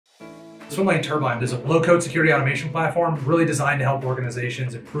Swimlane Turbine is a low-code security automation platform really designed to help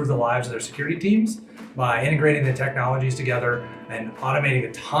organizations improve the lives of their security teams by integrating the technologies together and automating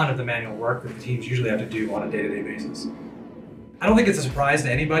a ton of the manual work that the teams usually have to do on a day-to-day basis. I don't think it's a surprise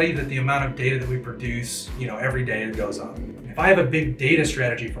to anybody that the amount of data that we produce, every day it goes up. If I have a big data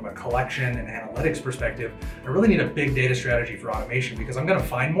strategy from a collection and analytics perspective, I really need a big data strategy for automation because I'm going to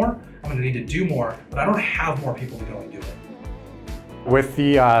find more, I'm going to need to do more, but I don't have more people to go and do it. With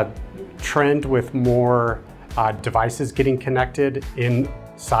the trend with more devices getting connected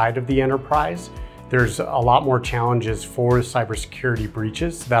inside of the enterprise, there's a lot more challenges for cybersecurity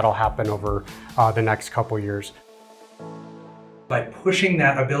breaches that'll happen over the next couple years. By pushing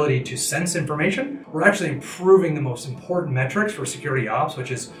that ability to sense information, we're actually improving the most important metrics for security ops,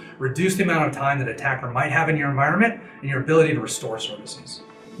 which is reduce the amount of time that an attacker might have in your environment and your ability to restore services.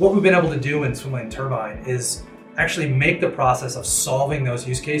 What we've been able to do in Swimlane Turbine is actually make the process of solving those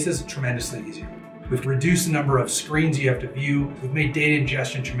use cases tremendously easier. We've reduced the number of screens you have to view, we've made data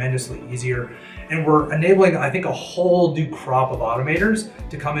ingestion tremendously easier, and we're enabling, I think, a whole new crop of automators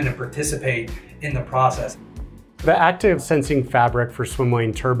to come in and participate in the process. The active sensing fabric for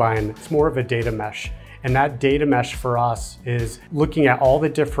Swimlane Turbine is more of a data mesh. And that data mesh for us is looking at all the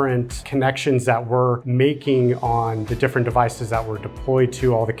different connections that we're making on the different devices that we're deployed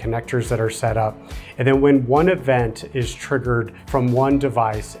to, all the connectors that are set up. And then when one event is triggered from one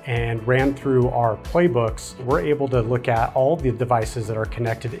device and ran through our playbooks, we're able to look at all the devices that are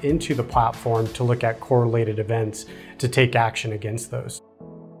connected into the platform to look at correlated events to take action against those.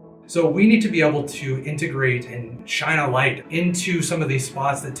 So we need to be able to integrate and shine a light into some of these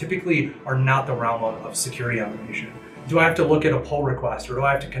spots that typically are not the realm of security automation. Do I have to look at a pull request or do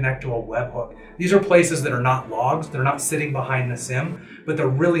I have to connect to a webhook? These are places that are not logs, they're not sitting behind the SIM, but they're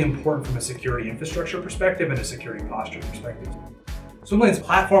really important from a security infrastructure perspective and a security posture perspective. Swimlane's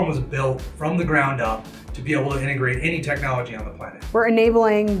platform was built from the ground up to be able to integrate any technology on the planet. We're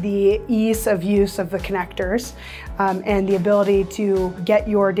enabling the ease of use of the connectors and the ability to get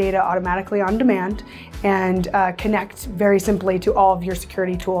your data automatically on demand and connect very simply to all of your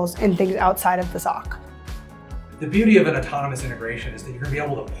security tools and things outside of the SOC. The beauty of an autonomous integration is that you're going to be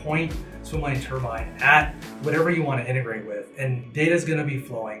able to point Swimlane Turbine at whatever you want to integrate with, and data is going to be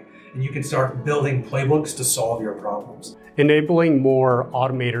flowing, and you can start building playbooks to solve your problems. Enabling more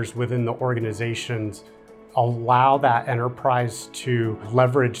automators within the organizations allow that enterprise to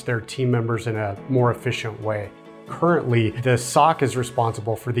leverage their team members in a more efficient way. Currently, the SOC is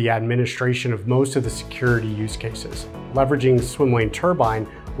responsible for the administration of most of the security use cases. Leveraging Swimlane Turbine,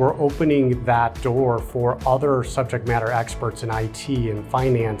 we're opening that door for other subject matter experts in IT and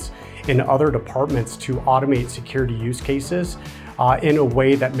finance and other departments to automate security use cases in a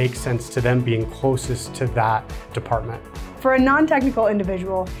way that makes sense to them being closest to that department. For a non-technical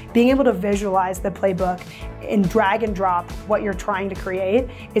individual, being able to visualize the playbook and drag and drop what you're trying to create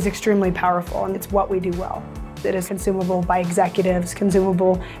is extremely powerful, and it's what we do well. It is consumable by executives,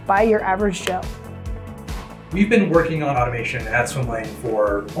 consumable by your average Joe. We've been working on automation at Swimlane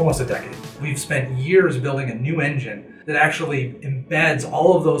for almost a decade. We've spent years building a new engine that actually embeds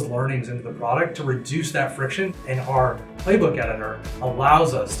all of those learnings into the product to reduce that friction, and our playbook editor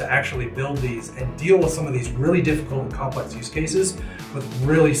allows us to actually build these and deal with some of these really difficult and complex use cases with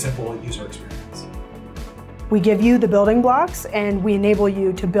really simple user experience. We give you the building blocks and we enable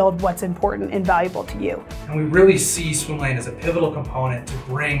you to build what's important and valuable to you. And we really see Swimlane as a pivotal component to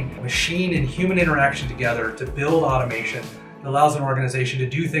bring machine and human interaction together to build automation that allows an organization to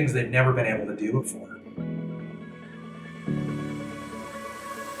do things they've never been able to do before.